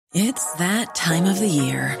It's that time of the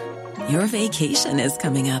year. Your vacation is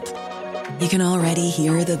coming up. You can already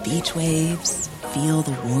hear the beach waves, feel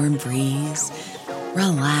the warm breeze,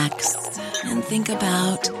 relax, and think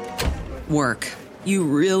about work. You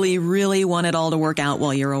really, really want it all to work out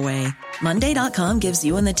while you're away. Monday.com gives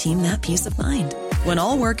you and the team that peace of mind. When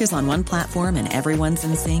all work is on one platform and everyone's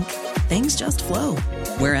in sync, things just flow.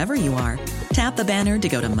 Wherever you are, tap the banner to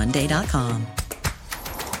go to Monday.com.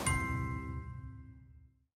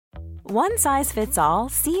 One size fits all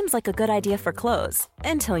seems like a good idea for clothes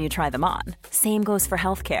until you try them on. Same goes for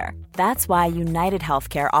healthcare. That's why United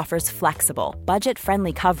Healthcare offers flexible,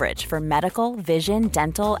 budget-friendly coverage for medical, vision,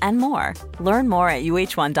 dental, and more. Learn more at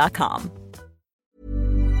uh1.com.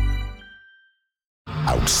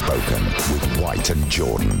 Outspoken with White and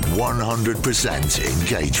Jordan. 100%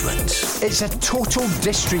 engagement. It's a total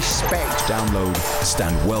disrespect. Download,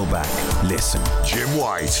 stand well back, listen. Jim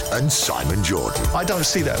White and Simon Jordan. I don't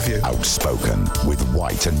see that view. Outspoken with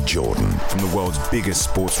White and Jordan. From the world's biggest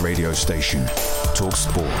sports radio station, Talk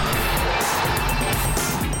Sport.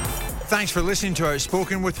 Thanks for listening to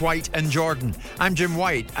Outspoken with White and Jordan. I'm Jim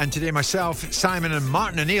White, and today myself, Simon and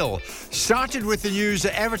Martin O'Neill started with the news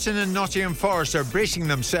that Everton and Nottingham Forest are bracing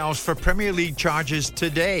themselves for Premier League charges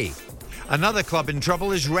today. Another club in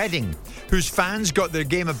trouble is Reading, whose fans got their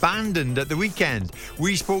game abandoned at the weekend.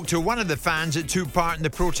 We spoke to one of the fans that took part in the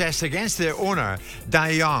protests against their owner, Dai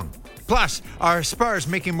Yong. Plus, are Spurs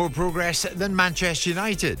making more progress than Manchester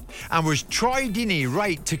United? And was Troy Deeney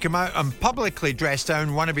right to come out and publicly dress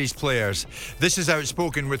down one of his players? This is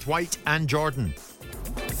Outspoken with White and Jordan.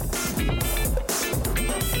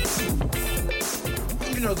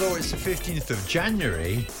 Even although it's the 15th of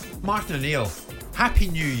January, Martin O'Neill, Happy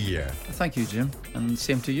New Year. Thank you, Jim, and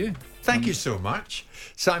same to you. Thank you so much.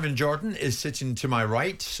 Simon Jordan is sitting to my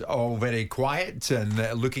right, all very quiet and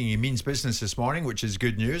looking he means business this morning, which is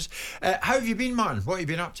good news. How have you been, Martin? What have you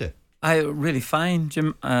been up to? Really fine,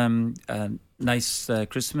 Jim. Nice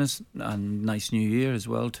Christmas and nice New Year as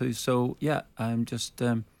well too. So yeah, I'm just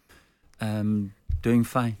doing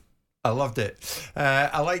fine. I loved it.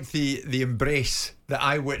 I liked the embrace that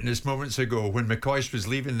I witnessed moments ago when McCoist was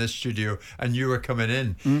leaving this studio and you were coming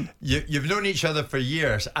in. You've known each other for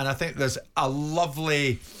years, and I think there's a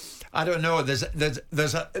lovely, I don't know, there's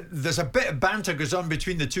a bit of banter goes on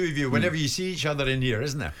between the two of you whenever you see each other in here,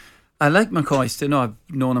 isn't there? I like McCoist. You know, I've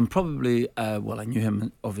known him probably. I knew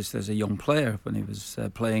him obviously as a young player when he was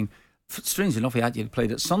playing. Strangely enough, he actually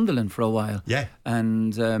played at Sunderland for a while. Yeah.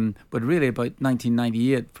 And but really about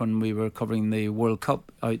 1998 when we were covering the World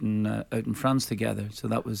Cup out in France together. So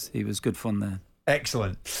he was good fun there.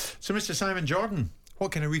 Excellent. So, Mr. Simon Jordan,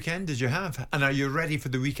 what kind of weekend did you have? And are you ready for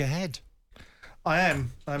the week ahead? I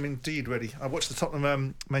am. I'm indeed ready. I watched the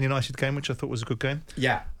Tottenham Man United game, which I thought was a good game.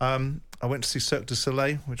 Yeah. I went to see Cirque du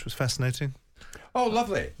Soleil, which was fascinating. Oh,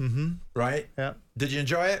 lovely. Mm-hmm. Right. Yeah. Did you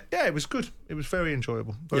enjoy it? Yeah, it was good. It was very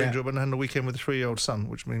enjoyable. Very enjoyable. And I had a weekend with a 3-year-old son,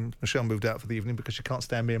 which means Michelle moved out for the evening because she can't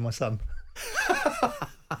stand me and my son.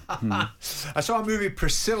 I saw a movie,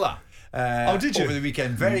 Priscilla, did you? over the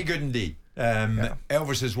weekend. Very good indeed.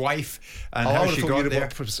 Elvis's wife and how she got there. I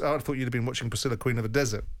thought you'd have been watching Priscilla, Queen of the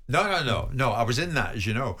Desert. No. I was in that, as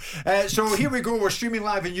you know. So here we go. We're streaming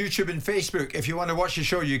live on YouTube and Facebook. If you want to watch the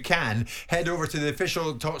show, you can. Head over to the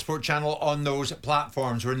official TalkSport channel on those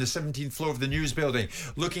platforms. We're in the 17th floor of the news building,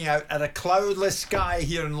 looking out at a cloudless sky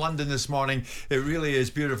here in London this morning. It really is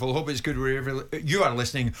beautiful. Hope it's good wherever you are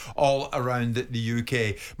listening all around the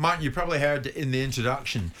UK. Martin, you probably heard in the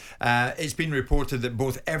introduction, it's been reported that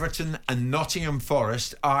both Everton and Nottingham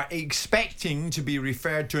Forest are expecting to be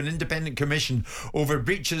referred to an independent commission over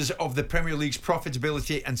breaches of the Premier League's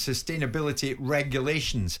profitability and sustainability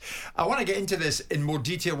regulations. I want to get into this in more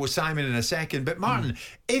detail with Simon in a second, but Martin,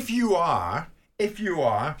 if you are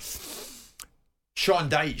Sean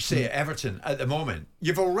Dyche, say at Everton at the moment,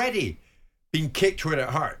 you've already been kicked where it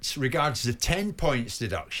hurts regards the 10 points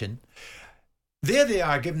deduction. There they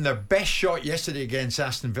are, giving their best shot yesterday against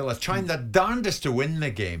Aston Villa, trying their darndest to win the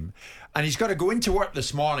game. And he's got to go into work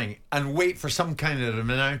this morning and wait for some kind of an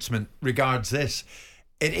announcement regards this.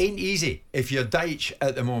 It ain't easy if you're Dyche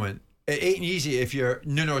at the moment. It ain't easy if you're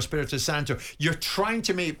Nuno Espirito Santo. You're trying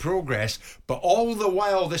to make progress, but all the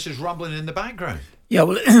while this is rumbling in the background. Yeah,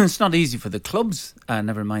 well, it's not easy for the clubs,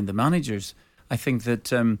 never mind the managers. I think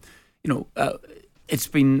that,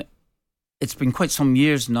 it's been quite some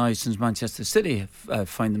years now since Manchester City have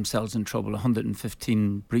found themselves in trouble,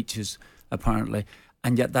 115 breaches apparently,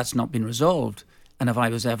 and yet that's not been resolved. And if I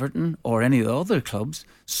was Everton or any of the other clubs,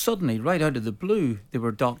 suddenly, right out of the blue, they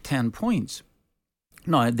were docked 10 points.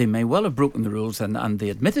 Now, they may well have broken the rules, and they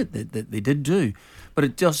admitted that they did do. But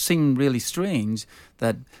it does seem really strange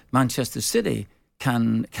that Manchester City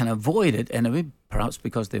can avoid it anyway, perhaps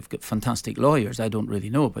because they've got fantastic lawyers. I don't really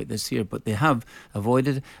know about this here, but they have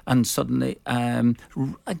avoided it, and suddenly,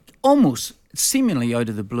 almost seemingly out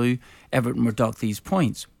of the blue, Everton were docked these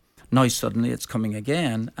points. Now suddenly it's coming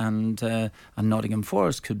again, and Nottingham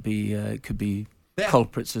Forest could be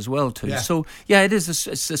culprits as well too. So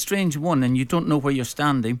it's a strange one, and you don't know where you're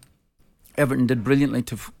standing. Everton did brilliantly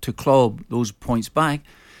to claw those points back.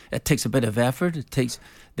 It takes a bit of effort.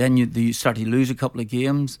 Then you start to lose a couple of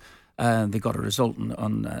games. They got a result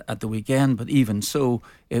at the weekend, but even so,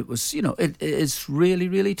 it was it's really,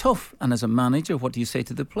 really tough. And as a manager, what do you say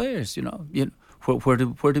to the players? Where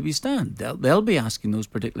do we stand? They'll be asking those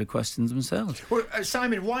particular questions themselves. Well,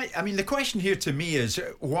 Simon, why? I mean, the question here to me is,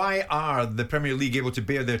 why are the Premier League able to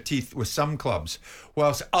bare their teeth with some clubs,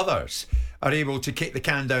 whilst others are able to kick the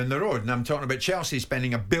can down the road? And I'm talking about Chelsea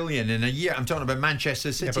spending $1 billion in a year. I'm talking about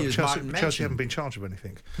Manchester City, as Martin mentioned. Chelsea haven't been charged with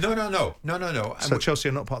anything. No. So Chelsea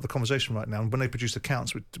are not part of the conversation right now. And when they produce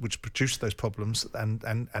accounts which produce those problems, and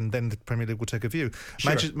then the Premier League will take a view.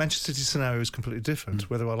 Sure. Manchester City's scenario is completely different,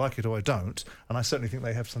 whether I like it or I don't. And I certainly think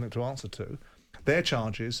they have something to answer to. Their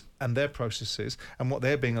charges and their processes and what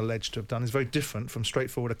they're being alleged to have done is very different from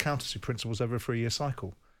straightforward accountancy principles over a 3-year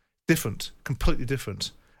cycle. Different, completely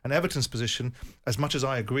different. And Everton's position, as much as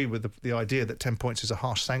I agree with the idea that 10 points is a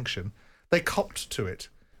harsh sanction, they copped to it.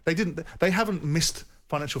 They haven't missed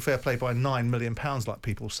financial fair play by £9 million, like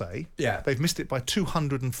people say. Yeah. They've missed it by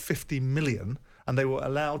 $250 million, and they were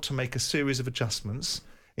allowed to make a series of adjustments,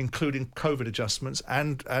 including COVID adjustments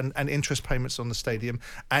and interest payments on the stadium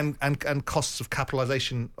and costs of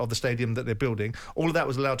capitalisation of the stadium that they're building. All of that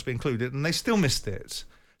was allowed to be included, and they still missed it.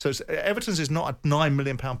 So Everton's is not a £9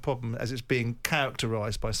 million problem as it's being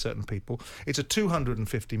characterised by certain people. It's a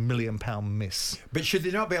 £250 million miss. But should they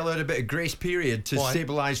not be allowed a bit of grace period to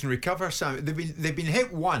stabilise and recover? Simon? They've been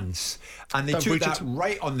hit once, and they took that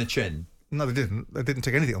right on the chin. No, they didn't. They didn't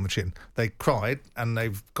take anything on the chin. They cried, and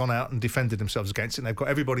they've gone out and defended themselves against it. And they've got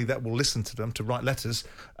everybody that will listen to them to write letters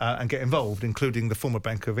and get involved, including the former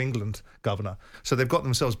Bank of England governor. So they've got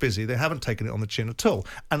themselves busy. They haven't taken it on the chin at all.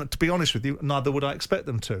 And to be honest with you, neither would I expect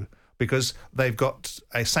them to, because they've got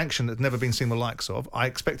a sanction that's never been seen the likes of. I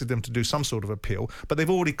expected them to do some sort of appeal, but they've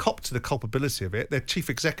already copped to the culpability of it. Their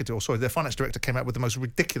their finance director came out with the most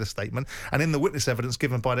ridiculous statement, and in the witness evidence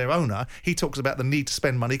given by their owner, he talks about the need to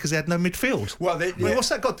spend money because they had no midfield. Well, what's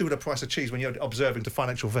that got to do with the price of cheese when you're observing to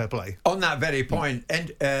financial fair play? On that very point,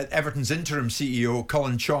 Everton's interim CEO,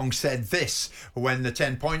 Colin Chong, said this when the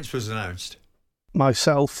 10 points was announced.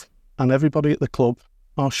 Myself and everybody at the club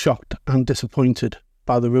are shocked and disappointed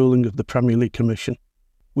by the ruling of the Premier League Commission.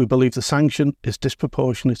 We believe the sanction is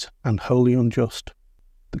disproportionate and wholly unjust.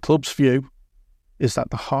 The club's view is that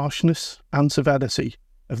the harshness and severity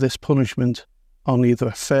of this punishment are neither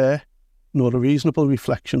a fair nor a reasonable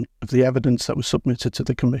reflection of the evidence that was submitted to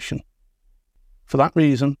the Commission. For that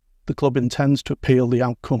reason, the club intends to appeal the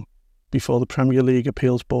outcome before the Premier League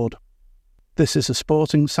Appeals Board. This is a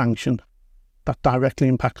sporting sanction that directly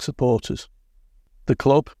impacts supporters. The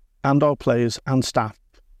club and our players and staff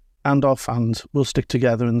and our fans will stick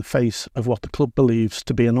together in the face of what the club believes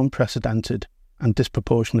to be an unprecedented and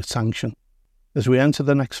disproportionate sanction. As we enter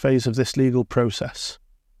the next phase of this legal process,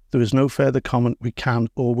 there is no further comment we can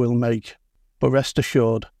or will make, but rest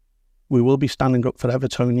assured, we will be standing up for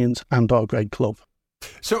Evertonians and our great club.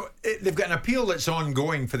 So they've got an appeal that's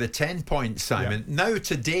ongoing for the 10 points, Simon. Yeah. Now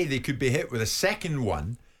today they could be hit with a second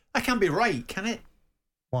one. That can't be right, can it?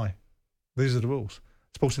 Why? These are the rules.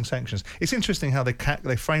 Sporting sanctions. It's interesting how they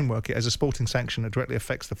framework it as a sporting sanction that directly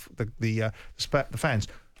affects the fans.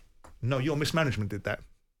 No, your mismanagement did that.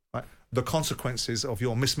 Right? The consequences of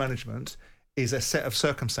your mismanagement is a set of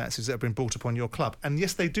circumstances that have been brought upon your club. And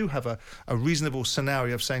yes, they do have a reasonable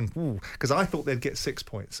scenario of saying, because I thought they'd get 6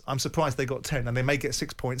 points. I'm surprised they got 10, and they may get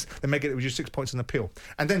 6 points. They may get reduced 6 points in appeal.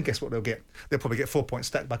 And then guess what they'll get? They'll probably get 4 points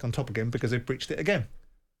stacked back on top again because they've breached it again.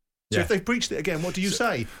 So if they've breached it again, what do you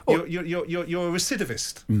say? You're a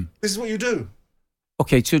recidivist. This is what you do.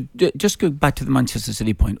 Okay, so just go back to the Manchester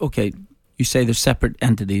City point. Okay, you say they're separate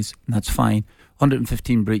entities, and that's fine.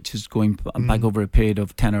 115 breaches going back over a period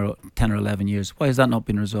of 10 or 11 years. Why has that not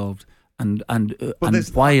been resolved? And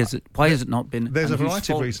why is it not been? There's a and whose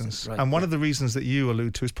variety of fault is reasons, it? Right, and one yeah. of the reasons that you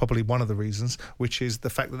allude to is probably one of the reasons, which is the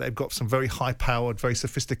fact that they've got some very high-powered, very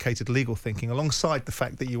sophisticated legal thinking, alongside the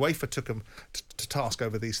fact that UEFA took them to task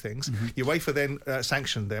over these things. Mm-hmm. UEFA then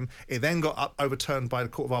sanctioned them. It then got overturned by the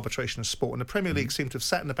Court of Arbitration of Sport, and the Premier League seemed to have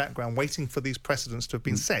sat in the background waiting for these precedents to have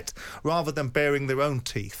been set, rather than bearing their own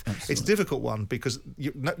teeth. Absolutely. It's a difficult one because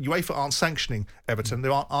UEFA aren't sanctioning Everton; they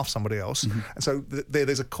are after somebody else, and so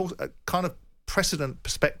there's a kind of precedent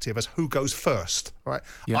perspective as who goes first, right?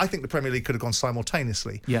 Yeah. I think the Premier League could have gone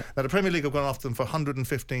simultaneously. Yeah. Now, the Premier League have gone after them for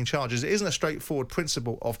 115 charges. It isn't a straightforward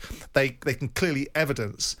principle of they can clearly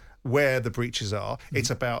evidence where the breaches are.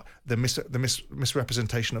 It's about the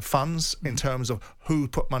misrepresentation of funds in terms of who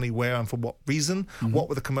put money where and for what reason, what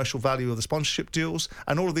were the commercial value of the sponsorship deals,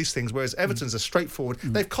 and all of these things, whereas Everton's are straightforward.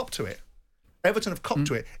 They've copped to it. Everton have copped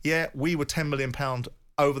to it. Yeah, we were £10 million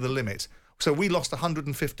over the limit. So we lost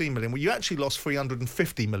 115 million. Well, you actually lost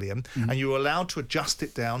 350 million, and you were allowed to adjust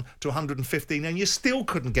it down to 115, and you still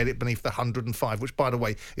couldn't get it beneath the 105, which, by the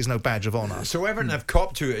way, is no badge of honour. So Everton have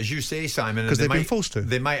copped to it, as you say, Simon, because they've been forced to.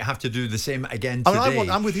 They might have to do the same again I today. mean,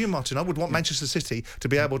 I'm with you, Martin. I would want Manchester City to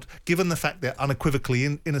be able to, given the fact they're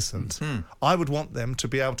unequivocally innocent, I would want them to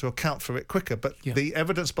be able to account for it quicker. But the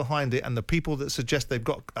evidence behind it and the people that suggest they've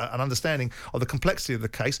got an understanding of the complexity of the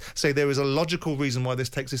case say there is a logical reason why this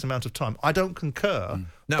takes this amount of time. I don't concur.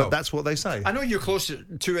 No. But that's what they say. I know you're closer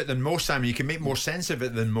to it than most, Simon. You can make more sense of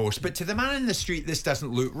it than most. But to the man in the street, this doesn't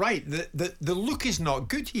look right. The look is not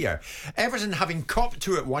good here. Everton, having copped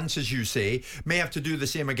to it once, as you say, may have to do the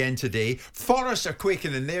same again today. Forest are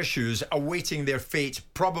quaking in their shoes, awaiting their fate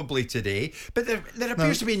probably today. But there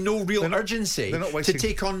appears to be no real urgency to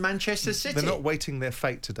take on Manchester City. They're not waiting their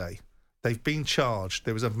fate today. They've been charged.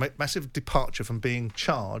 There was a massive departure from being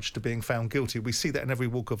charged to being found guilty. We see that in every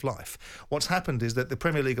walk of life. What's happened is that the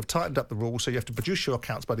Premier League have tightened up the rules, so you have to produce your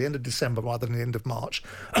accounts by the end of December rather than the end of March,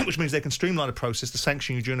 which means they can streamline the process to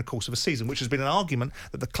sanction you during the course of a season, which has been an argument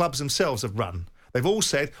that the clubs themselves have run. They've all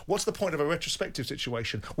said, what's the point of a retrospective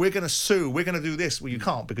situation? We're going to sue, we're going to do this. Well, you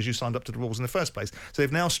can't because you signed up to the rules in the first place. So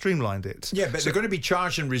they've now streamlined it. Yeah, but they're going to be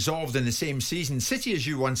charged and resolved in the same season. City, as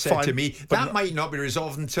you once said to me, that might not be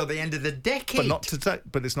resolved until the end of the decade. But not today.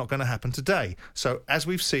 But it's not going to happen today. So as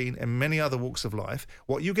we've seen in many other walks of life,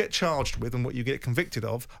 what you get charged with and what you get convicted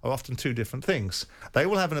of are often two different things. They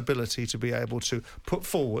will have an ability to be able to put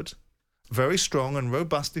forward very strong and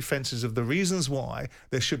robust defences of the reasons why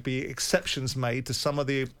there should be exceptions made to some of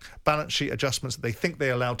the balance sheet adjustments that they think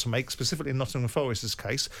they're allowed to make, specifically in Nottingham Forest's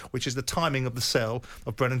case, which is the timing of the sale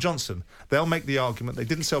of Brennan Johnson. They'll make the argument they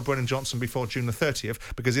didn't sell Brennan Johnson before June the 30th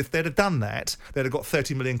because if they'd have done that, they'd have got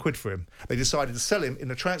 30 million quid for him. They decided to sell him in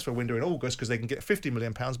the transfer window in August because they can get 50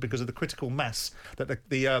 million pounds because of the critical mass that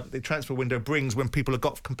the transfer window brings when people have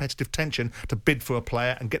got competitive tension to bid for a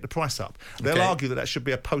player and get the price up. They'll argue that should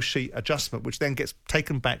be a post-sheet adjustment, which then gets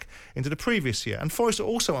taken back into the previous year. And Forest are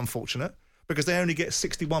also unfortunate because they only get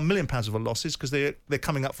 £61 million of losses because they're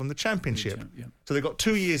coming up from the Championship. Yeah. So they've got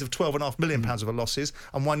 2 years of £12.5 million of losses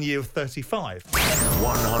and 1 year of 35.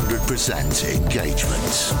 100%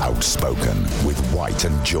 engagement. Outspoken with White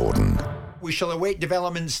and Jordan. We shall await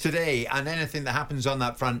developments today and anything that happens on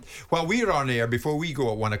that front. While we're on air, before we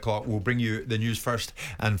go at 1 o'clock, we'll bring you the news first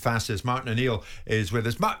and fastest. Martin O'Neill is with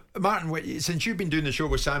us. Martin, since you've been doing the show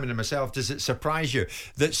with Simon and myself, does it surprise you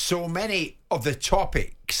that so many of the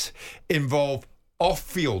topics involve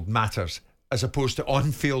off-field matters as opposed to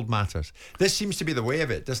on-field matters? This seems to be the way of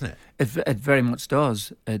it, doesn't it? It very much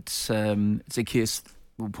does. It's a case.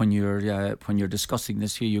 When you're discussing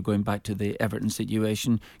this here, you're going back to the Everton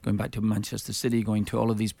situation, going back to Manchester City, going to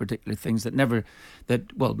all of these particular things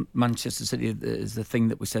Manchester City is the thing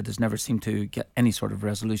that we said has never seemed to get any sort of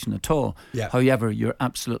resolution at all. Yeah. However, you're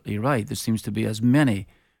absolutely right. There seems to be as many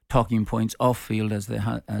talking points off field as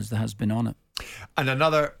there has been on it. And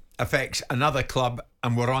another affects another club,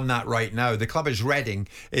 and we're on that right now. The club is Reading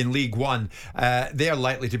in League One. They're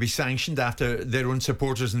likely to be sanctioned after their own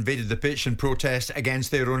supporters invaded the pitch in protest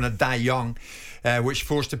against their owner Dai Young, which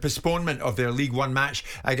forced a postponement of their League One match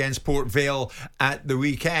against Port Vale at the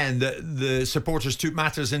weekend. The supporters took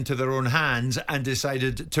matters into their own hands and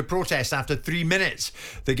decided to protest. After 3 minutes,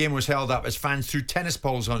 the game was held up as fans threw tennis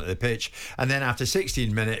balls onto the pitch, and then after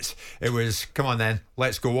 16 minutes, it was, come on then,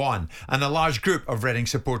 let's go on. And a large group of Reading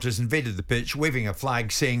supporters invaded the pitch, waving a flag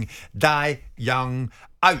saying, Dai Young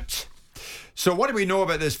out. So what do we know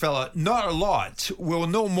about this fella? Not a lot. We'll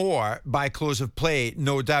know more by close of play,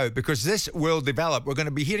 no doubt, because this will develop. We're going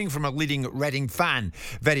to be hearing from a leading Reading fan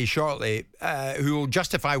very shortly who will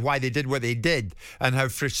justify why they did what they did and how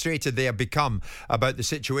frustrated they have become about the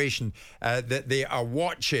situation that they are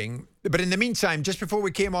watching. But in the meantime, just before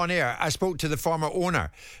we came on air, I spoke to the former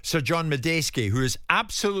owner, Sir John Madejski, who is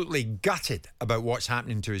absolutely gutted about what's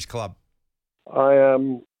happening to his club. I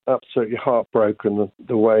am absolutely heartbroken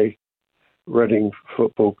the way Reading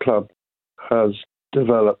Football Club has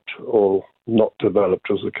developed or not developed,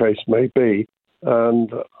 as the case may be.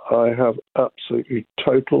 And I have absolutely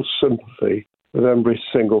total sympathy with every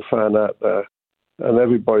single fan out there and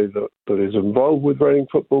everybody that is involved with Reading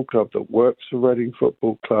Football Club, that works for Reading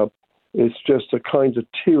Football Club. It's just a kind of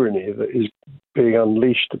tyranny that is being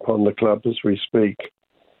unleashed upon the club as we speak.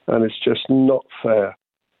 And it's just not fair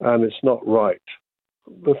and it's not right.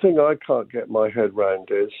 The thing I can't get my head round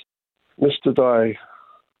is Mr. Dye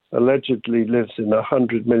allegedly lives in a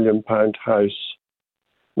 £100 million house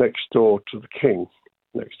next door to the King,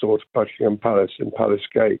 next door to Buckingham Palace in Palace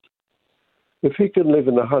Gate. If he can live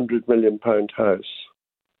in a £100 million house,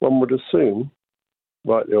 one would assume,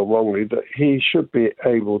 rightly or wrongly, that he should be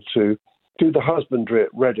able to do the husbandry at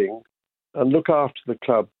Reading and look after the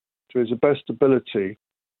club to his best ability.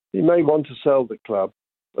 He may want to sell the club,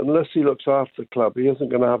 but unless he looks after the club, he isn't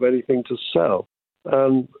going to have anything to sell.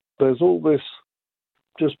 And there's all this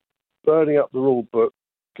just burning up the rule book,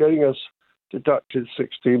 getting us deducted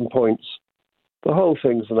 16 points. The whole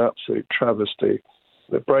thing's an absolute travesty.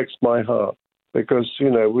 It breaks my heart because,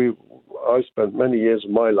 I spent many years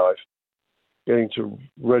of my life getting to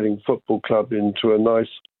Reading Football Club into a nice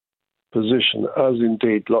position, as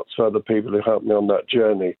indeed lots of other people who helped me on that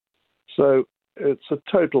journey. So it's a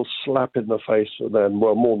total slap in the face for them.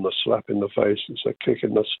 Well, more than a slap in the face, it's a kick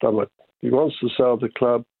in the stomach. If he wants to sell the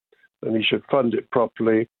club, then he should fund it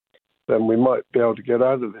properly. Then we might be able to get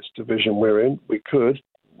out of this division we're in. We could,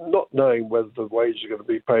 not knowing whether the wages are going to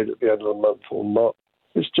be paid at the end of the month or not.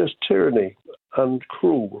 It's just tyranny and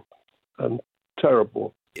cruel and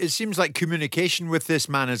terrible. It seems like communication with this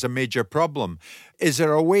man is a major problem. Is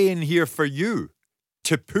there a way in here for you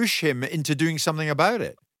to push him into doing something about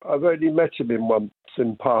it? I've only met him once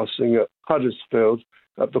in passing at Huddersfield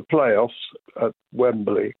at the playoffs at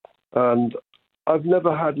Wembley, and I've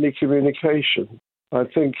never had any communication. I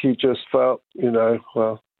think he just felt,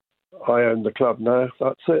 well, I own the club now,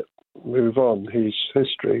 that's it, move on. He's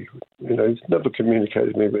history. He's never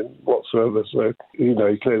communicated with me whatsoever, so, he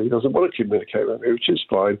clearly doesn't want to communicate with me, which is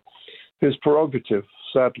fine. His prerogative,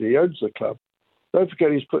 sadly, he owns the club. Don't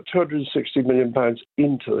forget he's put £260 million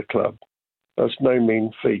into the club. That's no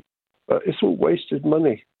mean feat. But it's all wasted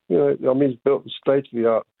money. He's built a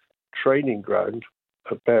state-of-the-art training ground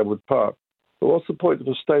at Bearwood Park. But what's the point of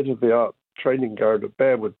a state-of-the-art training ground at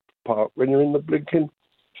Bearwood Park when you're in the blinking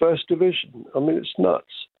First Division? It's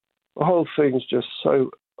nuts. The whole thing's just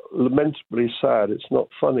so lamentably sad. It's not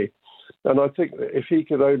funny. And I think that if he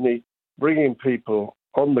could only bring in people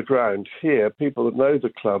on the ground here, people that know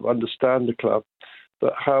the club, understand the club,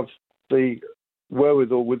 that have the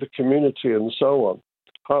wherewithal with the community and so on,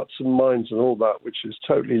 hearts and minds and all that, which is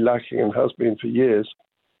totally lacking and has been for years,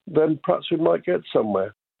 then perhaps we might get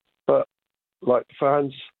somewhere. But like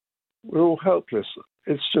fans, we're all helpless.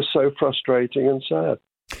 It's just so frustrating and sad.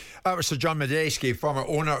 That was Sir John Madejski, former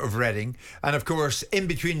owner of Reading. And of course, in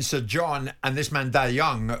between Sir John and this man, Dai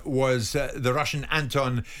Young, was the Russian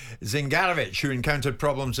Anton Zingarovich, who encountered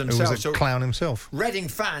problems himself. Who was a clown himself. Reading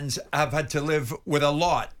fans have had to live with a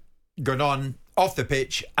lot going on off the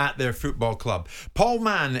pitch at their football club. Paul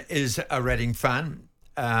Mann is a Reading fan.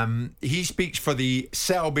 He speaks for the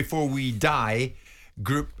Sell Before We Die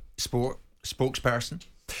group spokesperson.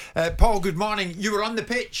 Paul, good morning. You were on the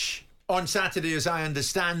pitch on Saturday, as I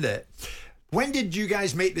understand it. When did you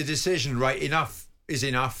guys make the decision, right, enough is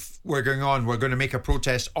enough, we're going on, we're going to make a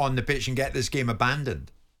protest on the pitch and get this game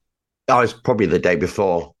abandoned? I was probably the day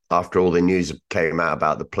before, after all the news came out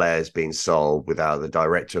about the players being sold without the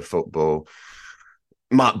director of football,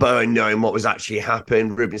 Mark Bowen knowing what was actually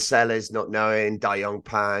happened, Ruben Sellers not knowing, Dayong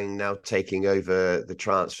Pang now taking over the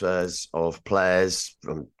transfers of players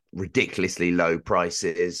from ridiculously low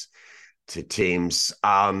prices to teams.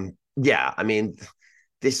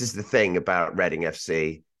 This is the thing about Reading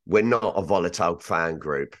FC. We're not a volatile fan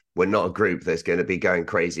group. We're not a group that's going to be going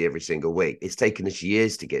crazy every single week. It's taken us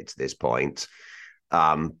years to get to this point.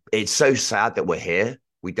 It's so sad that we're here.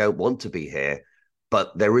 We don't want to be here,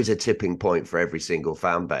 but there is a tipping point for every single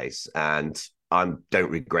fan base, and I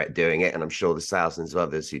don't regret doing it, and I'm sure there's thousands of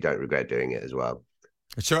others who don't regret doing it as well.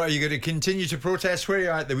 So are you going to continue to protest where you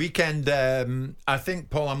are at the weekend? I think,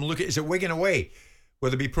 Paul, I'm looking, is it Wigan away? Will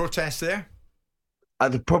there be protests there?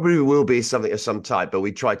 There probably will be something of some type, but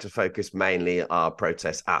we try to focus mainly our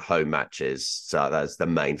protests at home matches. So that's the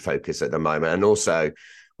main focus at the moment. And also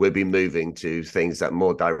we'll be moving to things that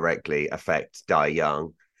more directly affect Dai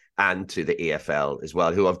Young and to the EFL as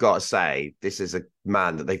well, who I've got to say, this is a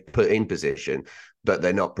man that they've put in position, but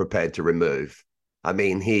they're not prepared to remove. I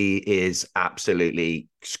mean, he is absolutely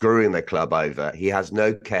screwing the club over. He has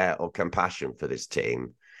no care or compassion for this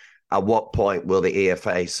team. At what point will the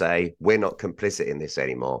EFA say, we're not complicit in this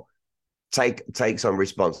anymore? Take some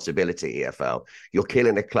responsibility, EFL. You're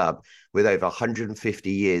killing a club with over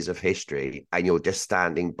 150 years of history and you're just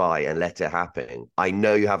standing by and let it happen. I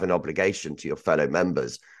know you have an obligation to your fellow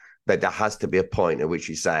members, but there has to be a point at which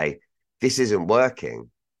you say, this isn't working.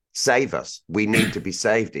 Save us. We need to be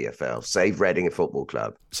saved, EFL. Save Reading Football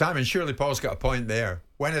Club. Simon, surely Paul's got a point there.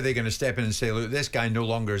 When are they going to step in and say, look, this guy no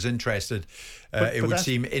longer is interested, it would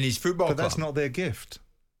seem, in his football club? But that's not their gift.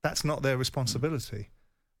 That's not their responsibility.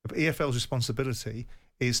 The EFL's responsibility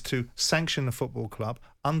is to sanction a football club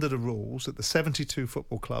under the rules that the 72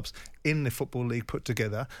 football clubs in the Football League put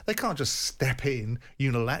together. They can't just step in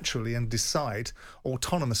unilaterally and decide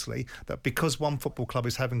autonomously that because one football club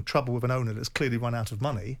is having trouble with an owner that's clearly run out of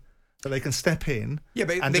money, that they can step in. Yeah,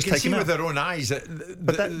 but and they just can take see him with out. their own eyes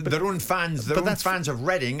that their own fans of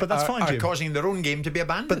Reading are causing their own game to be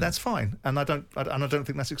abandoned. But that's fine, and I don't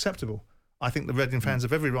think that's acceptable. I think the Reading fans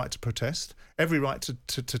have every right to protest, every right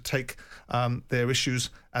to take their issues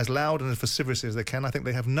as loud and as vociferously as they can. I think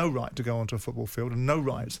they have no right to go onto a football field and no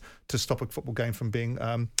right to stop a football game from being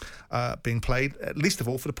played, at least of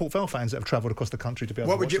all for the Port Vale fans that have travelled across the country to be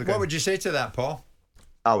able to watch the game. What would you say to that, Paul?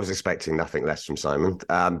 I was expecting nothing less from Simon.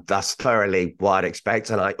 That's thoroughly what I'd expect.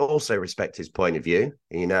 And I also respect his point of view.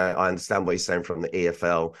 You know, I understand what he's saying from the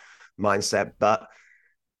EFL mindset, but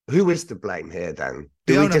who is to blame here then?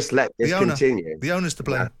 Do we just let this continue? The owner's to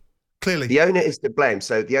blame, clearly. The owner is to blame.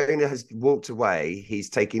 So the owner has walked away. He's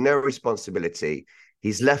taking no responsibility.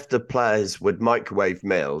 He's left the players with microwave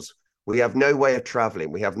meals. We have no way of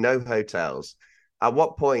travelling. We have no hotels. At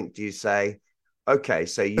what point do you say, okay,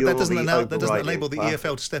 so you're that doesn't enable the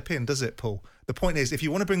EFL to step in, does it, Paul? The point is, if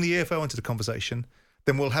you want to bring the EFL into the conversation,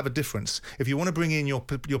 then we'll have a difference. If you want to bring in your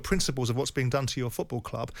principles of what's being done to your football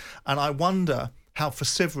club, and I wonder how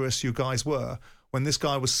vociferous you guys were when this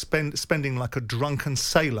guy was spending like a drunken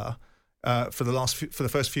sailor for the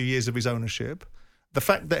first few years of his ownership. The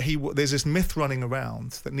fact that there's this myth running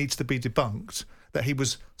around that needs to be debunked, that he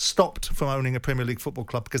was stopped from owning a Premier League football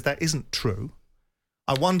club, because that isn't true.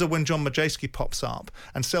 I wonder when John Majewski pops up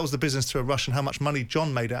and sells the business to a Russian, how much money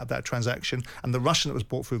John made out of that transaction and the Russian that was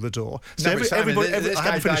brought through the door. So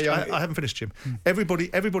I haven't finished, Jim.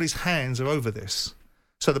 Everybody's hands are over this.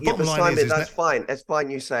 So the bottom line is that's fine. It's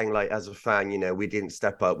fine you saying, like, as a fan, you know, we didn't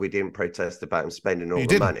step up, we didn't protest about him spending all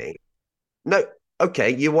the money. No,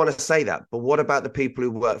 okay, you want to say that, but what about the people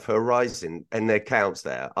who work for Horizon and their accounts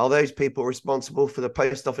there? Are those people responsible for the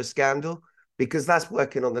post office scandal? Because that's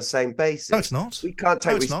working on the same basis. No, it's not. We can't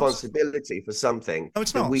take responsibility for something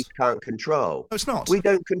that we can't control. No, it's not. We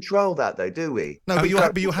don't control that, though, do we? No, but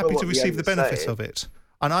you're happy to receive the benefits of it.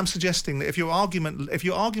 And I'm suggesting that if your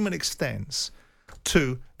argument extends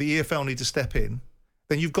to the EFL need to step in,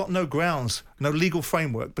 then you've got no grounds, no legal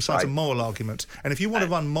framework besides a moral argument. And if you want to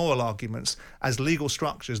run moral arguments as legal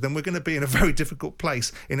structures, then we're going to be in a very difficult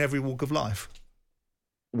place in every walk of life.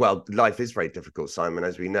 Well, life is very difficult, Simon,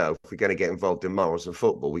 as we know. If we're going to get involved in morals and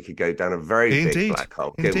football, we could go down a very big black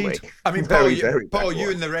hole, couldn't we? I mean, Paul,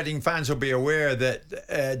 you and the Reading fans will be aware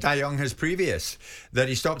that Dai Young has that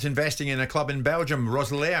he stopped investing in a club in Belgium,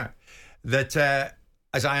 Roselaire, that,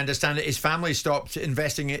 as I understand it, his family stopped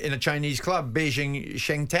investing in a Chinese club, Beijing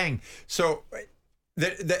Shengteng. So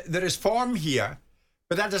there is form here,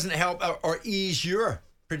 but that doesn't help or ease your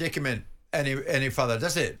predicament any further,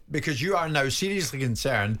 does it? Because you are now seriously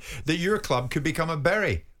concerned that your club could become a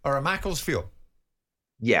Bury or a Macclesfield.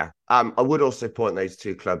 Yeah. I would also point those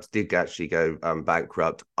two clubs did actually go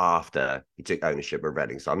bankrupt after he took ownership of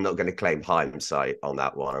Reading. So I'm not going to claim hindsight on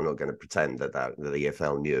that one. I'm not going to pretend that the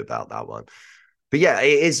EFL knew about that one. But yeah,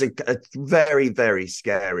 it is a very, very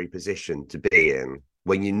scary position to be in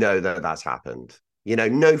when you know that that's happened. You know,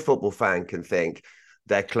 no football fan can think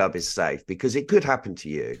their club is safe because it could happen to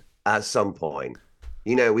you at some point.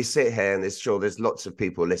 You know, we sit here and there's lots of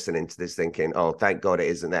people listening to this thinking, oh, thank God it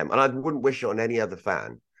isn't them. And I wouldn't wish it on any other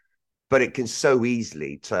fan, but it can so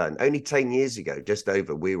easily turn. Only 10 years ago, just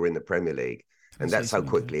over, we were in the Premier League, and that's how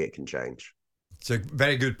quickly it can change. It's a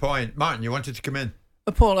very good point. Martin, you wanted to come in?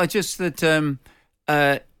 Paul, I just that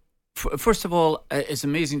First of all, it's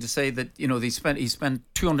amazing to say that he spent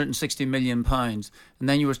 £260 million, and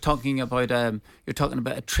then you were talking about a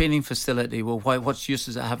training facility. Well, what's use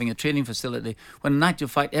is it having a training facility when in actual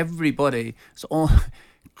fact everybody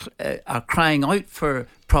are crying out for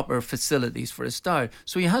proper facilities for a start.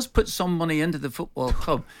 So he has put some money into the football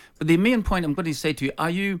club. But the main point I'm going to say to you, are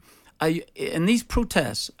you in these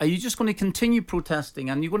protests, are you just going to continue protesting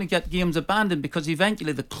and you're going to get games abandoned because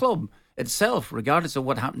eventually the club itself, regardless of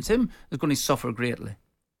what happens to him, is going to suffer greatly?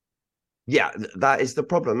 Yeah, that is the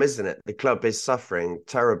problem, isn't it? The club is suffering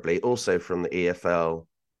terribly also from the EFL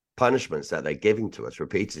punishments that they're giving to us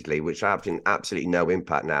repeatedly, which have absolutely no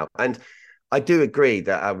impact now. And I do agree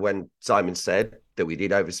that when Simon said that we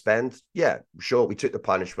did overspend, yeah, sure, we took the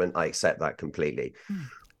punishment. I accept that completely.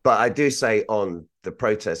 But I do say on the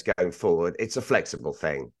protest going forward, it's a flexible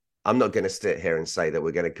thing. I'm not going to sit here and say that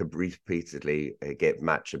we're going to repeatedly get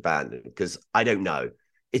match abandoned because I don't know.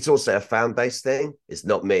 It's also a fan-based thing. It's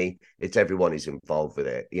not me. It's everyone who's involved with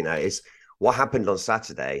it. It's what happened on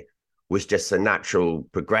Saturday was just a natural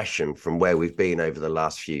progression from where we've been over the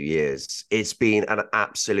last few years. It's been an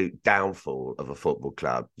absolute downfall of a football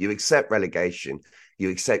club. You accept relegation. You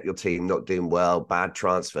accept your team not doing well, bad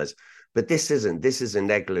transfers. But this is a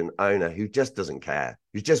negligent owner who just doesn't care,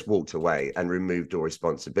 who just walked away and removed all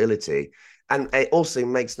responsibility. And it also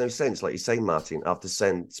makes no sense, like you say, Martin, after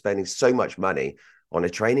spending so much money on a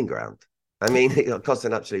training ground. I mean, it cost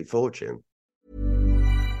an absolute fortune.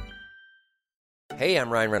 Hey, I'm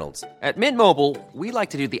Ryan Reynolds. At Mint Mobile, we like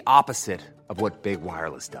to do the opposite of what Big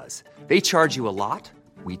Wireless does. They charge you a lot.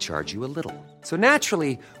 We charge you a little. So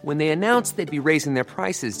naturally, when they announced they'd be raising their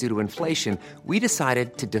prices due to inflation, we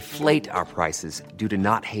decided to deflate our prices due to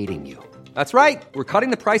not hating you. That's right. We're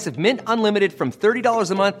cutting the price of Mint Unlimited from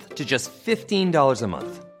 $30 a month to just $15 a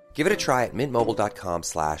month. Give it a try at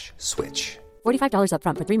mintmobile.com/switch. $45 up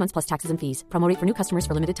front for 3 months plus taxes and fees. Promo rate for new customers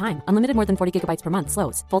for limited time. Unlimited more than 40 gigabytes per month.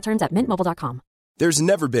 Slows full terms at mintmobile.com. There's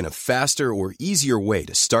never been a faster or easier way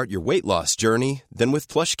to start your weight loss journey than with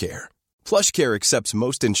PlushCare. PlushCare accepts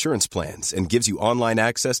most insurance plans and gives you online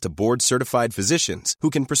access to board-certified physicians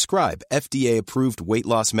who can prescribe FDA-approved weight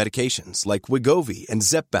loss medications like Wegovy and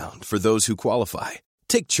Zepbound for those who qualify.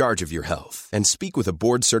 Take charge of your health and speak with a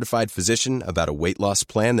board-certified physician about a weight loss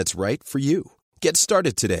plan that's right for you. Get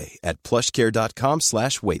started today at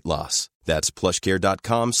plushcare.com/weight loss. That's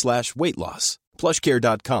plushcare.com/weight loss.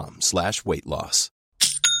 plushcare.com/weight loss.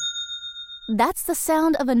 That's the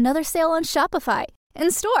sound of another sale on Shopify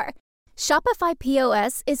in store. Shopify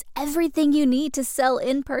POS is everything you need to sell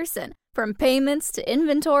in person. From payments to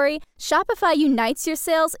inventory, Shopify unites your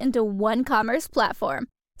sales into one commerce platform.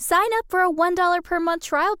 Sign up for a $1 per month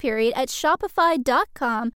trial period at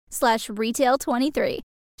shopify.com/retail23.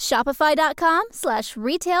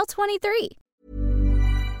 Shopify.com/retail23.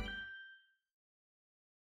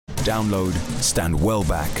 Download, stand well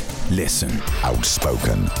back, listen.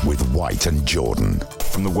 Outspoken with White and Jordan.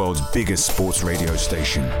 From the world's biggest sports radio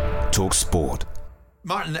station, Talk Sport.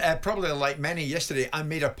 Martin, probably like many yesterday, I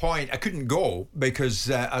made a point. I couldn't go because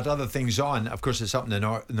I had other things on. Of course, it's up in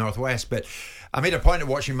the northwest, but I made a point of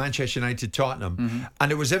watching Manchester United Tottenham,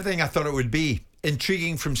 and it was everything I thought it would be.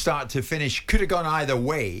 Intriguing from start to finish. Could have gone either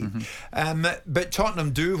way. But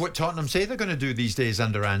Tottenham do what Tottenham say they're going to do these days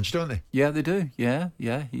under Ange, don't they? Yeah, they do. Yeah.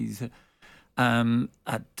 He's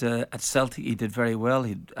at Celtic, he did very well.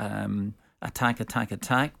 He'd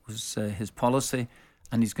attack was his policy,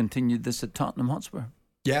 and he's continued this at Tottenham Hotspur.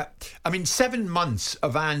 Yeah. I mean, 7 months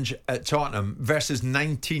of Ange at Tottenham versus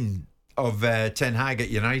 19 of Ten Hag at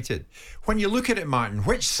United. When you look at it, Martin,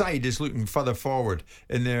 which side is looking further forward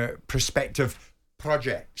in their prospective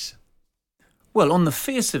projects? Well, on the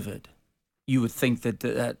face of it, you would think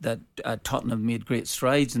that Tottenham made great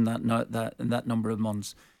strides in that number of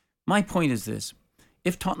months. My point is this: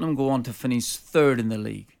 if Tottenham go on to finish third in the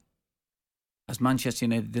league, as Manchester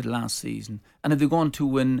United did last season, and if they go on to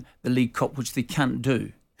win the League Cup, which they can't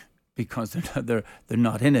do because they're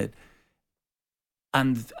not in it,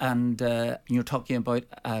 and you're talking about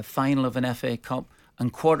a final of an FA Cup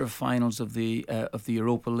and quarterfinals of the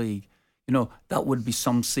Europa League, that would be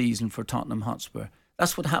some season for Tottenham Hotspur.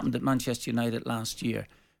 That's what happened at Manchester United last year.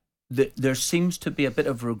 There seems to be a bit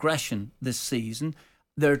of regression this season.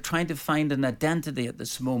 They're trying to find an identity at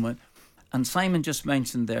this moment. And Simon just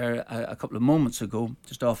mentioned there a couple of moments ago,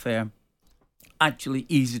 just off air, actually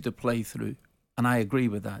easy to play through. And I agree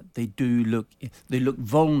with that. They look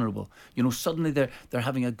vulnerable. Suddenly they're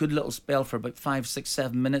having a good little spell for about 5, 6,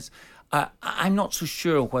 7 minutes. I'm not so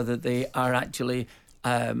sure whether they are actually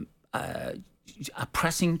a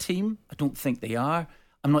pressing team. I don't think they are.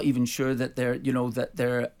 I'm not even sure that they're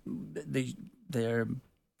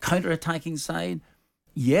counter-attacking side.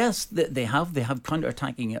 Yes, they have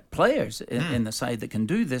counter-attacking players in the side that can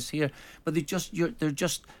do this here, but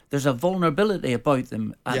there's a vulnerability about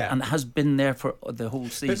them, and it has been there for the whole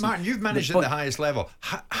season. But Martin, you've managed at the highest level.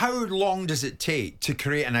 How long does it take to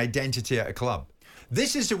create an identity at a club?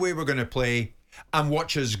 This is the way we're going to play, and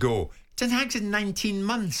watch us go. Ten Hag's in 19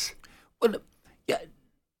 months. Well, yeah,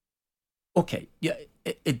 okay, yeah.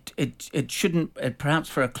 It shouldn't. Perhaps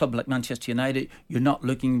for a club like Manchester United, you're not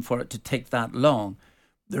looking for it to take that long.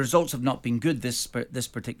 The results have not been good this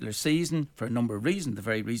particular season for a number of reasons. The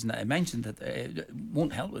very reason that I mentioned, that it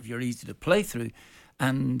won't help if you're easy to play through,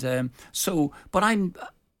 and But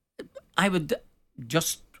I would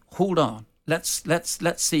just hold on. Let's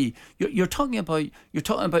see. You're talking about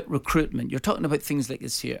recruitment. You're talking about things like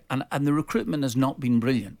this here, and the recruitment has not been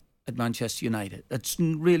brilliant at Manchester United. It's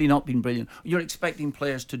really not been brilliant. You're expecting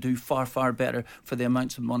players to do far, far better for the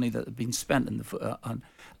amounts of money that have been spent on,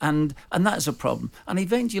 and that is a problem. And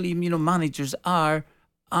eventually, managers are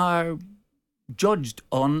judged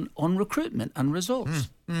on recruitment and results.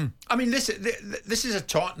 I mean, this is a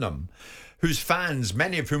Tottenham whose fans,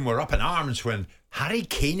 many of whom were up in arms when Harry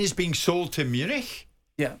Kane is being sold to Munich.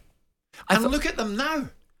 Yeah, and look at them now.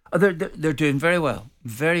 They're doing very well,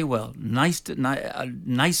 very well. Nice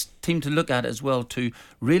team to look at as well, to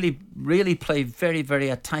really play very, very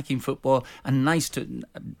attacking football, and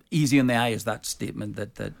easy on the eye is that statement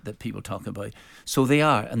that people talk about. So they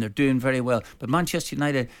are, and they're doing very well. But Manchester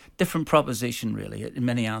United, different proposition really in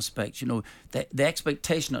many aspects. The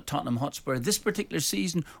expectation at Tottenham Hotspur this particular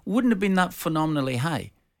season wouldn't have been that phenomenally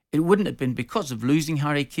high. It wouldn't have been because of losing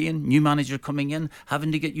Harry Kane, new manager coming in,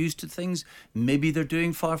 having to get used to things. Maybe they're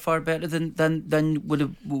doing far, far better than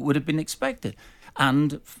would have been expected.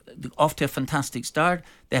 And off to a fantastic start,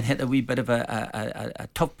 then hit a wee bit of a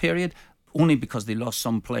tough period, only because they lost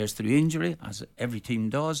some players through injury, as every team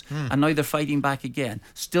does. And now they're fighting back again.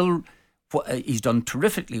 Still, he's done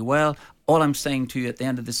terrifically well. All I'm saying to you at the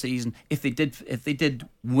end of the season, if they did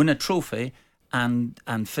win a trophy and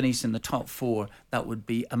finish in the top four, that would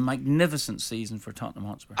be a magnificent season for Tottenham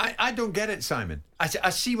Hotspur. I don't get it, Simon. I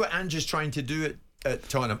see what Ange's trying to do at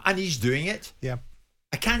Tottenham, and he's doing it. Yeah.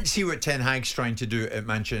 I can't see what Ten Hag's trying to do at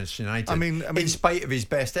Manchester United. I mean, in spite of his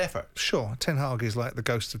best effort. Sure, Ten Hag is like the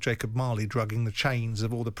ghost of Jacob Marley, drugging the chains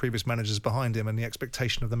of all the previous managers behind him and the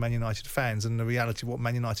expectation of the Man United fans and the reality of what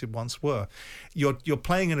Man United once were. You're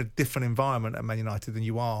playing in a different environment at Man United than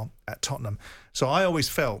you are at Tottenham. So I always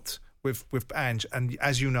felt with Ange, and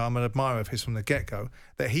as you know, I'm an admirer of his from the get-go,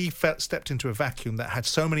 that he stepped into a vacuum that had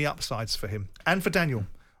so many upsides for him and for Daniel,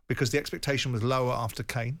 because the expectation was lower after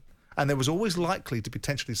Kane, and there was always likely to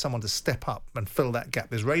potentially someone to step up and fill that gap.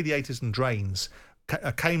 There's radiators and drains.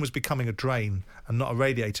 Kane was becoming a drain and not a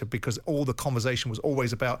radiator, because all the conversation was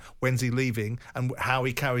always about when's he leaving and how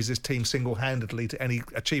he carries this team single-handedly to any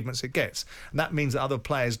achievements it gets. And that means that other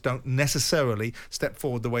players don't necessarily step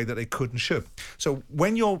forward the way that they could and should. So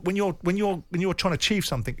when you're trying to achieve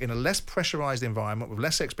something in a less pressurised environment with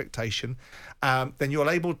less expectation, then you're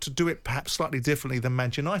able to do it perhaps slightly differently than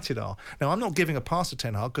Manchester United are. Now, I'm not giving a pass to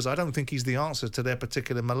Ten Hag because I don't think he's the answer to their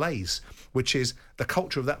particular malaise, which is the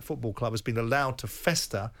culture of that football club has been allowed to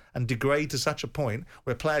fester and degrade to such a point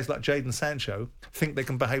where players like Jadon Sancho think they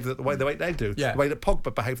can behave the way they do, the way that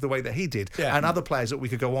Pogba behaved the way that he did, and other players that we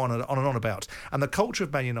could go on and on about. And the culture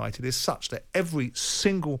of Man United is such that every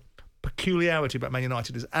single peculiarity about Man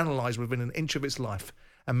United is analysed within an inch of its life.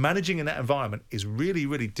 And managing in that environment is really,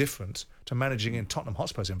 really different to managing in Tottenham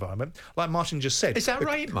Hotspur's environment, like Martin just said. Is that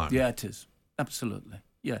right, Martin? Yeah, it is. Absolutely.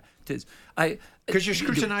 Yeah, it is. Because you're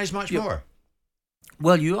scrutinised much more.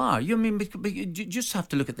 Well, you are. You just have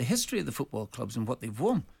to look at the history of the football clubs and what they've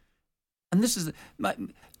won. And this is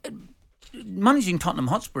managing Tottenham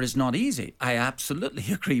Hotspur is not easy. I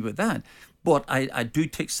absolutely agree with that. But I do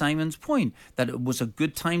take Simon's point that it was a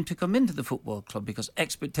good time to come into the football club because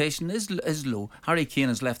expectation is low. Harry Kane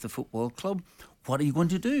has left the football club. What are you going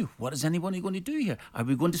to do? What is anybody going to do here? Are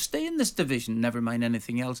we going to stay in this division? Never mind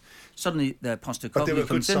anything else. Suddenly, the Postecoglou But they were a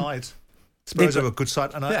good side. Spurs are a good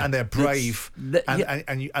side, and they're brave, and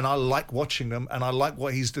I like watching them, and I like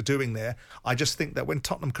what he's doing there. I just think that when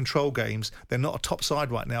Tottenham control games, they're not a top side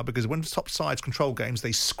right now, because when top sides control games,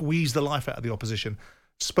 they squeeze the life out of the opposition.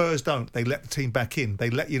 Spurs don't. They let the team back in.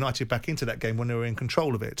 They let United back into that game when they were in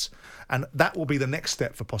control of it. And that will be the next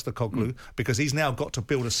step for Postecoglou, because he's now got to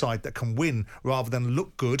build a side that can win rather than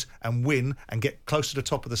look good and win and get close to the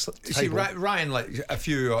top of the table. See, Ryan, like a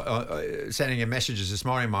few sending in messages this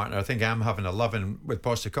morning, Martin, I think I'm having a loving with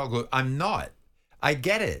Postecoglou. I'm not. I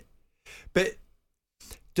get it. But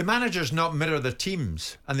do managers not mirror their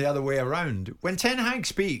teams and the other way around? When Ten Hag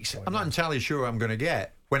speaks, I'm not entirely sure what I'm going to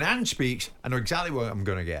get. when Ange speaks, I know exactly what I'm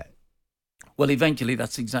going to get. Well, eventually,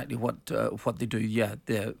 that's exactly what they do. Yeah,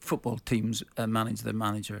 the football teams manage the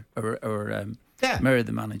manager or mirror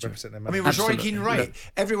the manager. I mean, was Roy Keane right?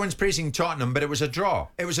 Everyone's praising Tottenham, but it was a draw.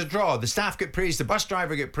 It was a draw. The staff get praised, the bus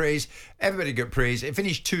driver get praised, everybody get praised. It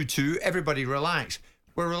finished 2-2. Everybody relaxed.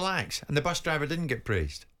 We're relaxed, and the bus driver didn't get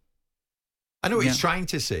praised. I know what he's trying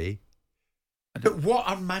to say, but what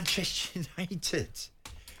are Manchester United?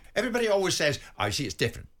 Everybody always says, "I see, it's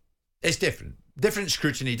different. It's different. Different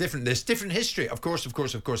scrutiny, different this, different history." Of course,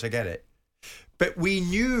 I get it. But we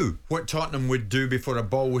knew what Tottenham would do before a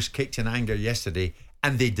ball was kicked in anger yesterday,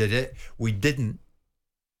 and they did it. We didn't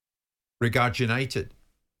regard United.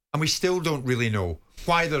 And we still don't really know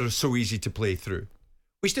why they're so easy to play through.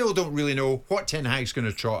 We still don't really know what Ten Hag's going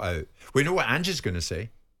to trot out. We know what Ange is going to say.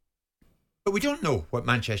 But we don't know what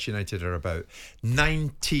Manchester United are about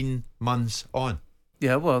 19 months on.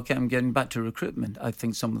 Yeah, well, I'm getting back to recruitment. I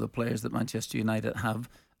think some of the players that Manchester United have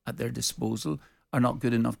at their disposal are not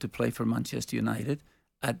good enough to play for Manchester United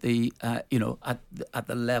at the at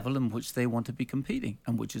the level in which they want to be competing,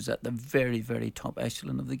 and which is at the very, very top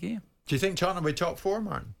echelon of the game. Do you think Tottenham will be top four,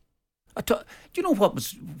 Martin? Do you know what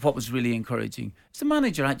was really encouraging? Is the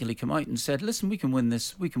manager actually came out and said, "Listen, we can win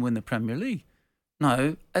this. We can win the Premier League."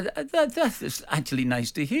 Now that is actually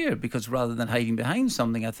nice to hear, because rather than hiding behind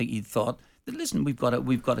something, I think he thought that, listen, we've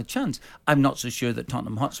got a chance. I'm not so sure that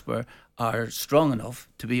Tottenham Hotspur are strong enough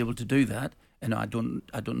to be able to do that. And I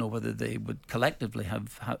don't know whether they would collectively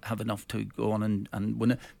have enough to go on and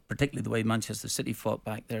win it, particularly the way Manchester City fought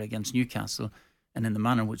back there against Newcastle, and in the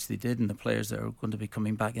manner in which they did, and the players that are going to be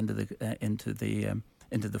coming back into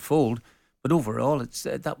the fold. But overall,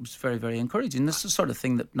 that was very, very encouraging. This is the sort of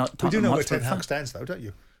thing that not Tottenham. You do know Hotspur where Ten Hag stands, though, don't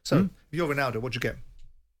you? So if you're Ronaldo, what'd you get?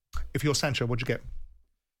 If you're Sancho, what'd you get?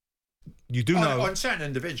 You do know on certain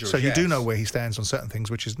individuals. So you do know where he stands on certain things,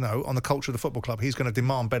 which is on the culture of the football club. He's going to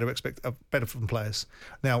demand better from players.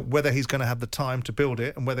 Now, whether he's going to have the time to build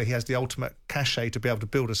it and whether he has the ultimate cachet to be able to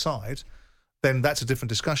build a side, then that's a different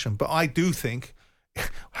discussion. But I do think,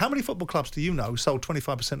 how many football clubs do you know sold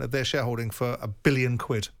 25% of their shareholding for £1 billion?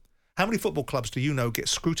 How many football clubs do you know get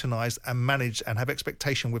scrutinised and managed and have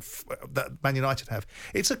expectation with that Man United have?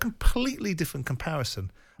 It's a completely different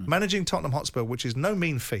comparison. Managing Tottenham Hotspur, which is no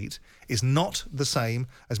mean feat, is not the same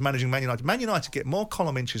as managing Man United. Man United get more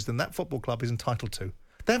column inches than that football club is entitled to.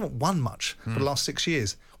 They haven't won much for the last 6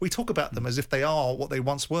 years. We talk about them as if they are what they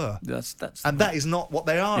once were. That is not what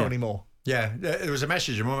they are anymore. Yeah, there was a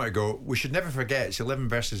message a moment ago. We should never forget it's 11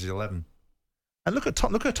 versus 11. And look at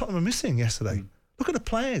Tottenham are missing yesterday. Look at the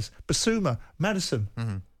players: Basuma, Maddison,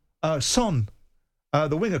 Son,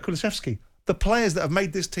 the winger Kulusevski. The players that have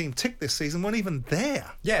made this team tick this season weren't even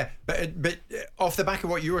there. Yeah, but off the back of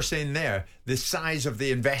what you were saying there, the size of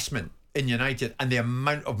the investment in United and the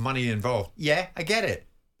amount of money involved. Yeah, I get it.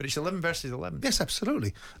 But it's 11 versus 11. Yes,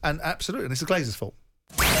 absolutely. And it's the Glazers' fault.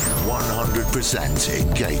 100%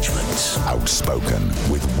 engagement. Outspoken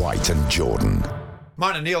with White and Jordan.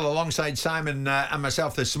 Martin Neal alongside Simon and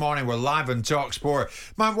myself this morning. We're live on Talk Sport.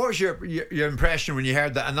 Man, what was your impression when you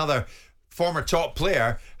heard that another former top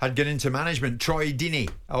player had gone into management? Troy Deeney,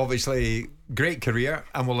 obviously great career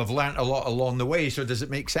and will have learnt a lot along the way. So does it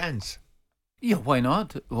make sense? Yeah, why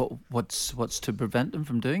not? What's to prevent him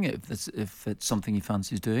from doing it? If it's something he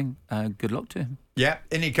fancies doing, good luck to him. Yeah,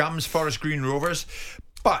 in he comes, Forest Green Rovers.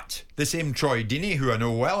 But the same Troy Deeney, who I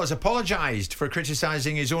know well, has apologised for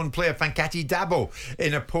criticising his own player Fankaty Dabo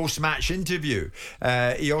in a post-match interview.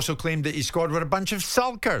 He also claimed that his squad were a bunch of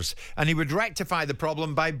sulkers and he would rectify the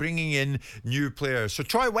problem by bringing in new players. So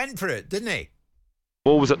Troy went for it, didn't he?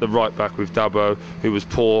 Ball was at the right back with Dabo, who was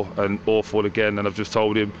poor and awful again, and I've just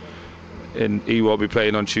told him he won't be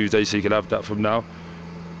playing on Tuesday, so he can have that from now.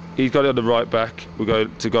 He's got it on the right back. We're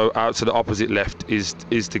going to go out to the opposite left is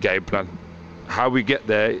the game plan. How we get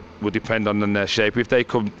there will depend on their shape. If they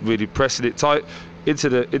come really pressing it tight into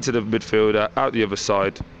the midfielder, out the other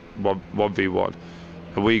side, 1v1,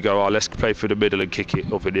 and we go, let's play through the middle and kick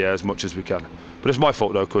it up in the air as much as we can. But it's my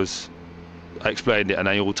fault though, because I explained it and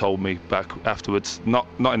they all told me back afterwards, not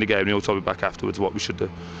in the game, they all told me back afterwards what we should do.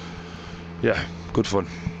 Yeah, good fun.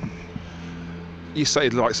 You say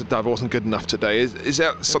the likes of Dabo wasn't good enough today. Is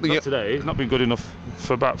that something? Not today. He's not been good enough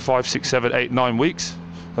for about 5, 6, 7, 8, 9 weeks.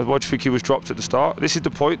 Why do you think he was dropped at the start? This is the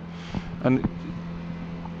point. And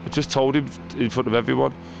I just told him in front of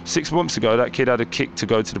everyone. 6 months ago, that kid had a kick to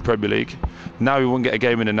go to the Premier League. Now he won't get a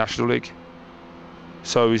game in the National League.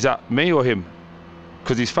 So is that me or him?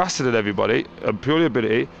 Because he's faster than everybody and purely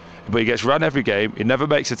ability, but he gets run every game. He never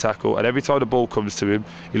makes a tackle, and every time the ball comes to him,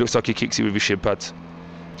 he looks like he kicks it with his shin pads.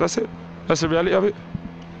 That's it. That's the reality of it.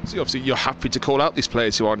 So obviously you're happy to call out these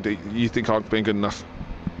players who you think aren't being good enough.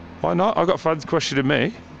 Why not? I've got fans questioning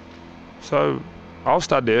me. So I'll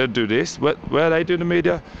stand here and do this. Where are they doing the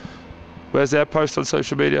media? Where's their post on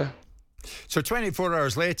social media? So 24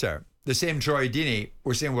 hours later, the same Troy Deeney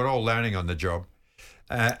was saying we're all learning on the job.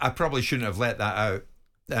 I probably shouldn't have let that out.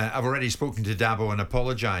 I've already spoken to Dabo and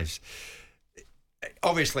apologised.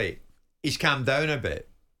 Obviously, he's calmed down a bit.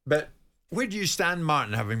 But where do you stand,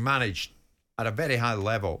 Martin, having managed at a very high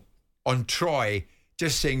level on Troy,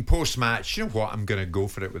 just saying post-match, you know what, I'm going to go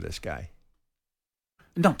for it with this guy?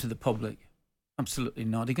 Not to the public. Absolutely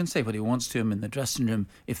not. He can say what he wants to him in the dressing room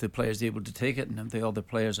if the player's able to take it and if the other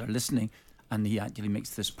players are listening and he actually makes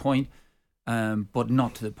this point, but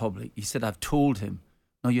not to the public. He said, I've told him.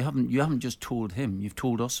 No, you haven't just told him. You've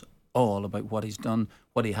told us all about what he's done,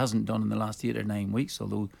 what he hasn't done in the last 8 or 9 weeks,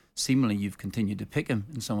 although seemingly you've continued to pick him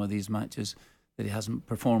in some of these matches that he hasn't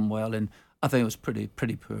performed well in. I think it was pretty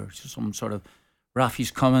poor. Some sort of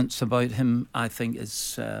Rafi's comments about him, I think,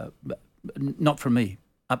 is not for me.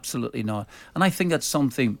 Absolutely not. And I think that's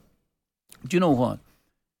something, do you know what?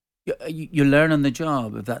 You learn on the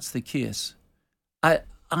job if that's the case.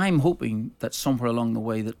 I'm hoping that somewhere along the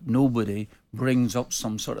way that nobody brings up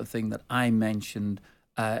some sort of thing that I mentioned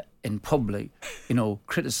in public,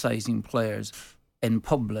 criticising players in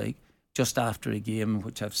public just after a game,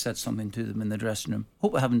 which I've said something to them in the dressing room.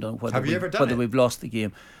 Hope I haven't done it, whether we've lost the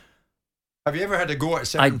game. Have you ever had to go at a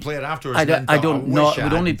certain player afterwards? I don't know. It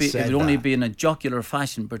would only be in a jocular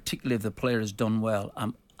fashion, particularly if the player has done well.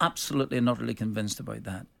 I'm absolutely and utterly convinced about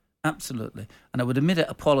that. Absolutely. And I would admit it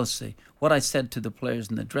a policy. What I said to the players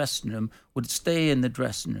in the dressing room would stay in the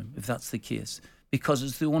dressing room if that's the case, because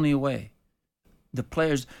it's the only way. The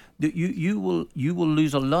players, you will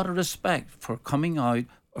lose a lot of respect for coming out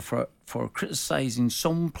for criticising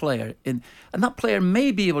some player, and that player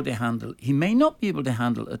may be able to handle. He may not be able to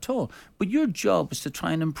handle it at all. But your job is to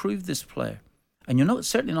try and improve this player, and you're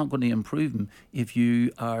certainly not going to improve him if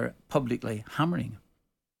you are publicly hammering him.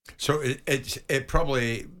 So it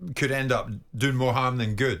probably could end up doing more harm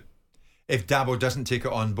than good if Dabo doesn't take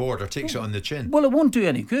it on board or takes it on the chin. Well, it won't do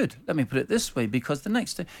any good. Let me put it this way, because the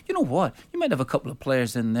next day, you know what? You might have a couple of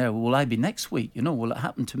players in there. Will I be next week? Will it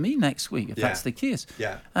happen to me next week if that's the case?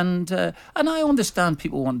 Yeah. And I understand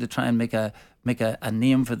people want to try and make a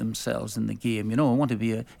name for themselves in the game. I want to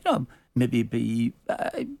be maybe be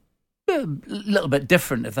a little bit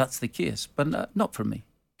different if that's the case, but not for me.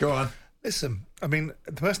 Go on. Listen, I mean,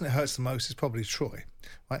 the person that hurts the most is probably Troy,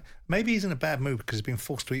 right? Maybe he's in a bad mood because he's been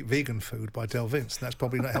forced to eat vegan food by Del Vince, and that's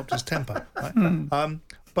probably not helped his temper, right?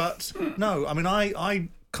 But no, I mean, I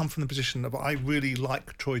come from the position of I really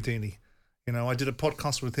like Troy Deeney. I did a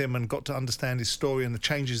podcast with him and got to understand his story and the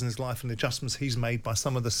changes in his life and the adjustments he's made by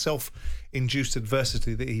some of the self-induced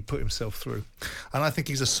adversity that he put himself through. And I think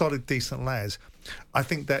he's a solid, decent lad. I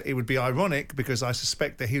think that it would be ironic, because I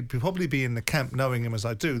suspect that he'd probably be in the camp, knowing him as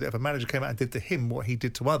I do, that if a manager came out and did to him what he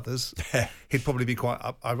did to others, he'd probably be quite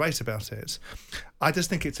irate about it. I just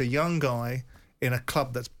think it's a young guy in a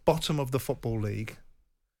club that's bottom of the Football League,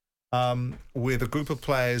 with a group of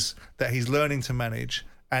players that he's learning to manage.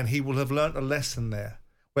 And he will have learnt a lesson there.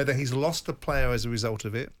 Whether he's lost a player as a result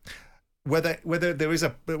of it, whether there is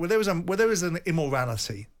an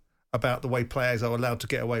immorality about the way players are allowed to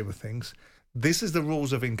get away with things. This is the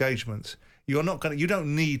rules of engagement. You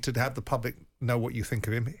don't need to have the public know what you think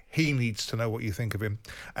of him. He needs to know what you think of him,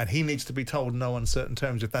 and he needs to be told in no uncertain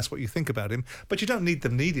terms if that's what you think about him. But you don't need the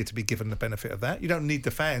media to be given the benefit of that. You don't need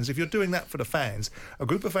the fans. If you're doing that for the fans, a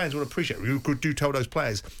group of fans will appreciate it. You do tell those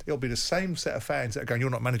players. It'll be the same set of fans that are going,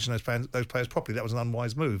 you're not managing those players properly. That was an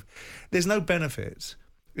unwise move. There's no benefit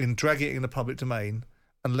in dragging it in the public domain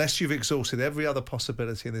unless you've exhausted every other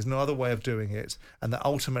possibility and there's no other way of doing it, and that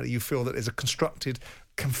ultimately you feel that there's a constructed,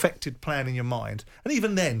 confected plan in your mind. And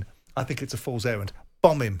even then, I think it's a fool's errand.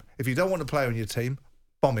 Bomb him. If you don't want a player on your team,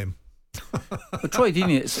 bomb him. But Troy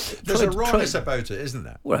Deeney... There's a rawness about it, isn't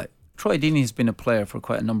there? Right. Troy Deeney has been a player for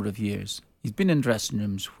quite a number of years. He's been in dressing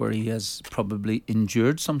rooms where he has probably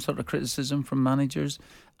endured some sort of criticism from managers,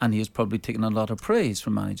 and he has probably taken a lot of praise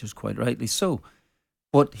from managers, quite rightly so.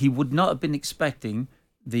 But he would not have been expecting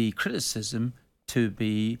the criticism to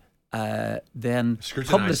be then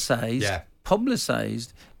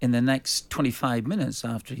publicised in the next 25 minutes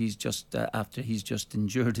after he's just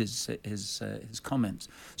endured his comments.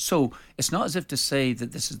 So it's not as if to say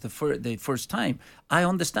that this is the first time. I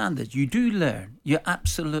understand that you do learn, you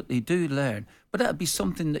absolutely do learn, but that'd be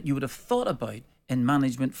something that you would have thought about in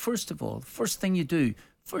management. First of all, first thing you're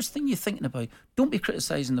thinking about, don't be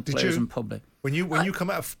criticising the players in public. When you come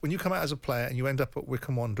out as a player and you end up at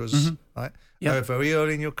Wycombe Wanderers, right? Yep. Very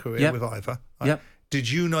early in your career with Ivor, right? Yep. did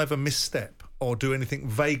you never misstep or do anything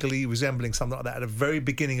vaguely resembling something like that at the very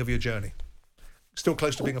beginning of your journey? Still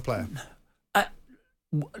close to being a player.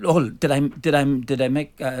 Did I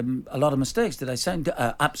make a lot of mistakes? Did I sound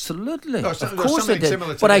absolutely? Of course I did.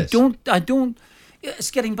 But I don't.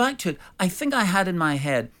 It's getting back to it. I think I had in my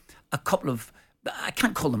head a couple of. I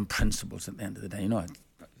can't call them principles at the end of the day. I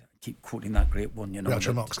keep quoting that great one.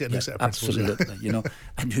 Groucho Marx getting a set of principles. Absolutely.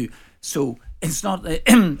 I do. So it's not.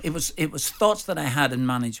 It was thoughts that I had in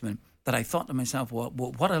management that I thought to myself, well,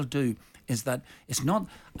 what I'll do is that it's not.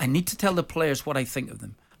 I need to tell the players what I think of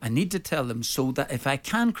them. I need to tell them so that if I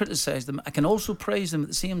can criticise them, I can also praise them at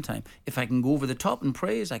the same time. If I can go over the top and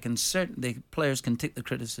praise, I can certainly, players can take the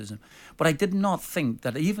criticism. But I did not think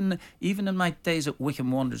that even in my days at Wycombe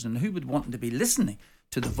Wanderers, and who would want to be listening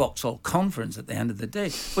to the Vauxhall conference at the end of the day?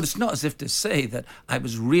 But it's not as if to say that I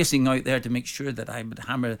was racing out there to make sure that I would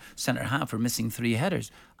hammer centre half for missing 3 headers.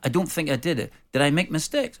 I don't think I did it. Did I make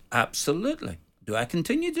mistakes? Absolutely. Do I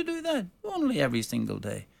continue to do that? Only every single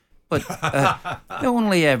day. But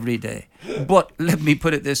only every day. But let me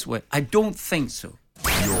put it this way. I don't think so.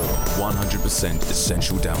 Your 100%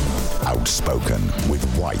 essential download. Outspoken with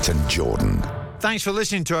White and Jordan. Thanks for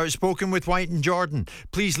listening to Outspoken with White and Jordan.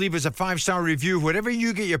 Please leave us a 5-star review wherever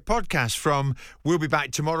you get your podcast from. We'll be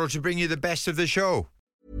back tomorrow to bring you the best of the show.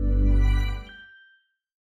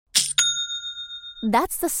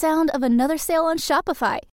 That's the sound of another sale on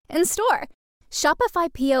Shopify in-store.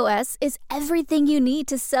 Shopify POS is everything you need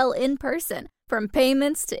to sell in person. From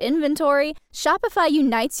payments to inventory, Shopify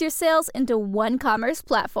unites your sales into one commerce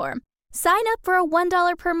platform. Sign up for a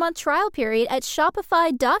 $1 per month trial period at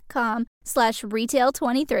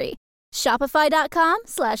shopify.com/retail23.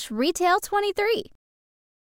 Shopify.com/retail23.